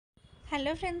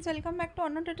Hello friends, welcome back to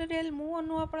Anu tutorial. मु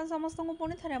अनु आपण समस्त को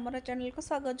पुणी थे आम चैनल को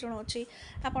स्वागत जनाऊँगी।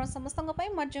 आपण समस्त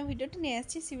मोर जो भिडियोटी नहीं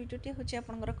आसी सी भिडियोटी हूँ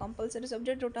आपंकर कंपलसरी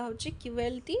सब्जेक्ट जोटा हूँ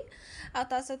QALT आ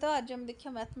सहित आज हम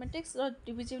देखिए मैथमेटिक्स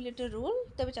डिविजिबिलिटी रूल।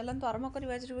 तेज चलते आरंभ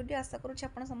करवा आज भिडियो। आशा करुँच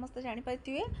आप समस्ते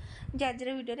जानीपारे जे आज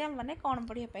भिडियो आम मैंने कौन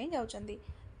पढ़ाई जाऊँगी।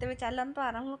 तेज चलते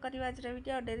आरंभ करवा आज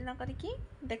भिडियो। डेरी न करी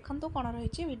देखूँ कौन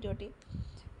रही भिडियोटी।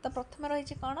 तो प्रथम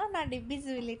रही कौन ना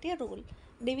divisibility rule.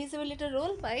 Divisibility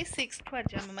rule by 6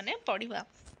 आज आम मैंने पढ़ा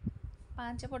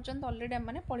 5 पर्यंत अलरेडी आम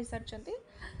मैंने पढ़ी सारी।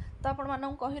 तो आपण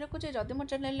मानक कही रखुचे जदि मो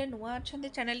चैनल नुआ अच्छा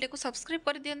चैनल को सब्सक्राइब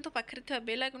कर दिंतु, पाखे थी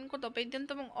बेल आइकन को दबाई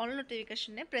दिंतु और ऑल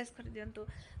नोटिफिकेशन ने प्रेस कर दिंतु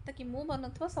ताकि मु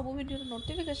बनता सब वीडियो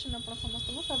नोटिफिकेशन आप समस्त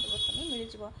को सर्वप्रथम मिल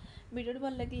जाए। वीडियो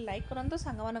भल लगे लाइक करूँ,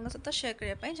 सांग सहित शेयर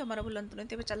करने जमार भूलु।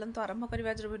 तेज चलते आरंभ करवा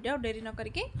आज वीडियो। डेरी न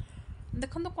करके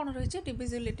देखो कौन रही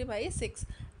divisibility bye 6।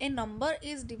 A number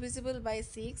is divisible by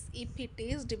 6 if it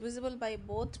is divisible by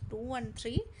both 2 and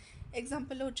 3।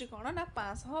 Example होची कौन ना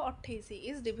 528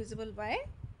 is divisible by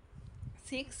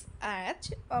 6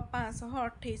 H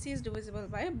 528 is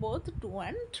divisible by both 2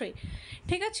 and 3।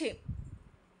 ठीक अच्छे।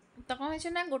 तो कौन है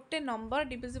ना गोटे number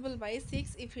divisible by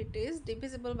 6 if it is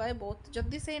divisible by both.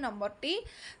 जदि से नंबर टी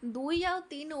 2 और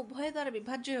 3 उभय द्वारा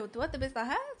विभाज्य होता तेज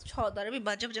 6 द्वारा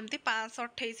विभाज्य। जमी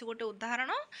 528 गोटे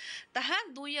उदाहरण, ताहा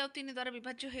 2 और 3 द्वारा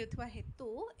विभाज्य होता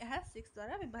हेतु यह 6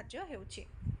 द्वारा विभाज्य होछि।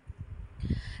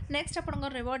 नेक्स्ट आपन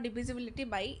रहा divisibility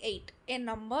bye 8। A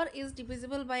number is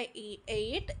divisible by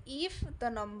 8 if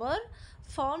the number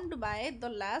formed by the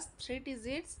last 3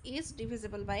 digits is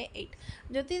divisible by 8।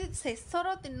 जदि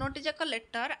शेषर 3टी जाक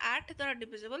लेटर 8 द्वारा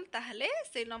डिविजिबल ताहले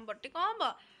से नंबर टी कौन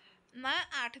हम ना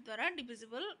 8 द्वारा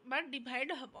डिविजिबल बा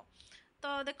डिवाइड हम।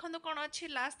 तो देखो कौन अच्छी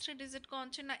लास्ट 3 डिजिट कौन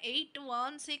अच्छे ना 8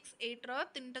 1 6 8 रा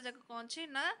जाक कौन अच्छे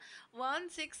ना 1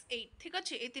 6 8। ठीक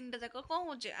अच्छे ये 3टा जाक कौन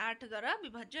हो 8 द्वारा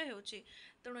विभाज्य हो।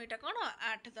 तेणु यहाँ कौन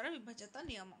 8 द्वारा विभाज्यता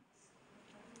नियम।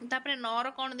 तापर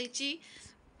 9 कौन देची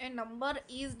ए number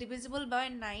is divisible by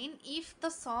 9 if the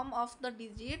some of the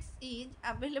digits is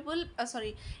available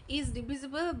is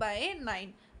divisible by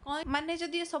 9। कौन माने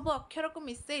जदि सब अक्षर को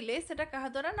मिसेले सेटा क्या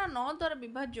द्वारा ना 9 द्वारा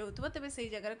विभाज्य होता तेज से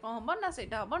जगह कौन हम ना से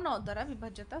हम 9 द्वारा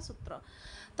विभाज्यता सूत्र।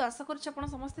 तो आशा करुँच आप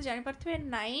समस्ते जानीपारे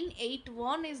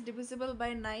 981 is divisible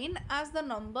by 9 as the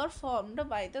number formed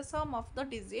by the some of the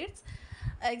digits.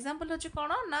 Example होची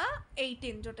कौन ना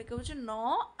 18 जोटा कि हूँ 9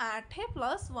 8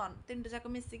 + 1 3टा जाक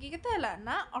मिसिकी केते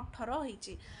ना 18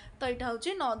 होईची। तो यहाँ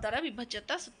हूँ 9 द्वारा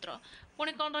विभाज्यता सूत्र।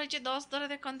 पुणी कौन रही 10 द्वारा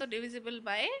देखो डिविजिबल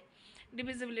बाय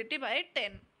डिविजिबिलिटी बाय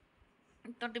 10।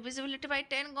 तो डिविजिबिलिटी बाय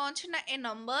 10 कौन अच्छे ना ए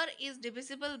number is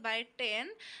divisible by 10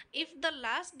 if the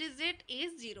last digit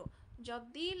is 0।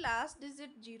 जदि लास्ट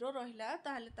डिजिट 0 रहा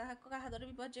ताहले क्या द्वारा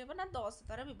विभाज्य हो ना 10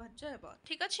 द्वारा विभाज्य हो।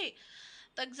 ठीक अच्छे।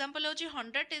 तो एग्जांपल होची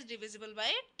 100 इज डिविजिबल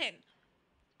बाय 10।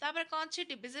 तापर कौन अच्छे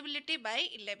डिविजिबिलिटी बाय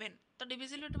 11। तो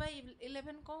डिविजिबिलिटी बाय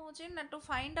 11 कौन हो ना to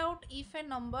find out if A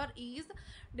number is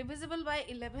divisible by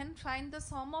 11 find the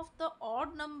some of the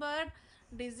odd number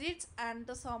digits and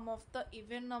the sum of the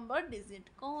even number digit।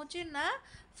 कौन हो ना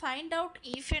find out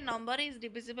if a number is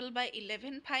divisible by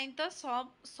 11 find the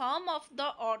sum of the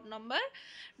odd number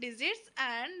digits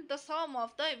and the sum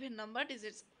of the even number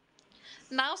digits।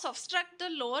 Now subtract the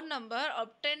lower number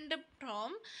obtained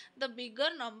from the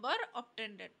bigger number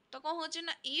obtained। तो कौन हो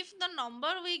ना if the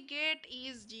number we get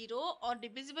is 0 or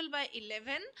divisible by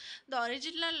 11 the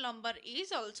original number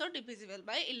is also divisible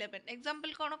by 11।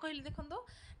 Example कौन कहली देखो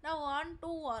ना 1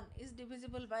 2 1 is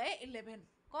divisible by 11।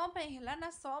 कौन पे है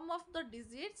ना sum of the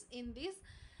digits in this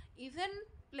even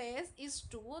place is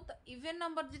 2। तो इवेन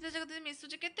नंबर जिते जगह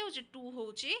मिसुचे केते होची 2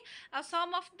 होची आ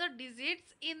सम of the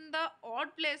digits in the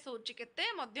odd place होची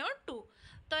केते मध्य 2।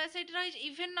 तो से रही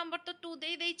इवेन नंबर तो 2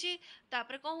 दे देची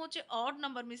तापर कौन होची ऑड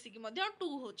नंबर मिसिकी मध्य 2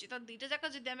 होची। तो दीटा जाक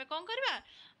जदि आमे कौन करबा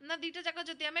ना दीटा जाक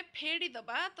जदि आमे फेडी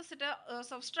दबा तो सेटा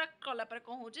सबट्रैक्ट कला पर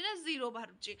कौन होची ना 0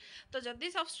 बाहरुची। तो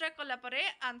जदि सबट्रैक्ट कला पर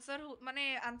आंसर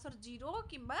माने आंसर 0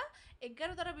 किंबा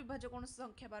 11 द्वारा विभाज्य कौन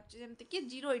संख्या बाहरुची जेमति कि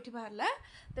 0 एठी बाहरला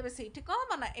तेबे सेठी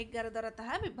कौन ना 11 द्वारा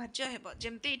ताहा विभाज्य हेबो।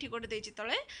 जेमति एठी गोटे देछि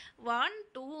तळे 1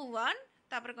 2 1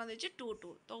 तापर कौन देछि 2 2।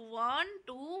 तो 1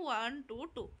 2 1 2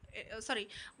 2 सॉरी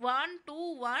 1 2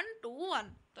 1 2 1।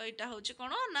 तो यहाँ हूँ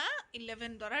कौन ना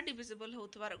 11 द्वारा डिविजिबल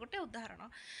होथबार गोटे उदाहरण।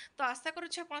 तो आशा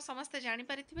करुँच आप समस्ते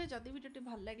जानीपारे जदि वीडियो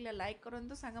भल लगे लाइक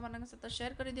करूँ, सांग सहित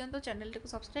शेयर कर दिखाँ, चैनल को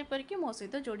सब्सक्राइब करके मो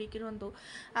सहित जोड़ी रुहतु।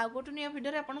 आ गोटे नुआ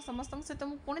वीडियो आप समस्त सहित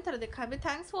मुझे पुणी थे देखा।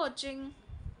 Thanks for watching.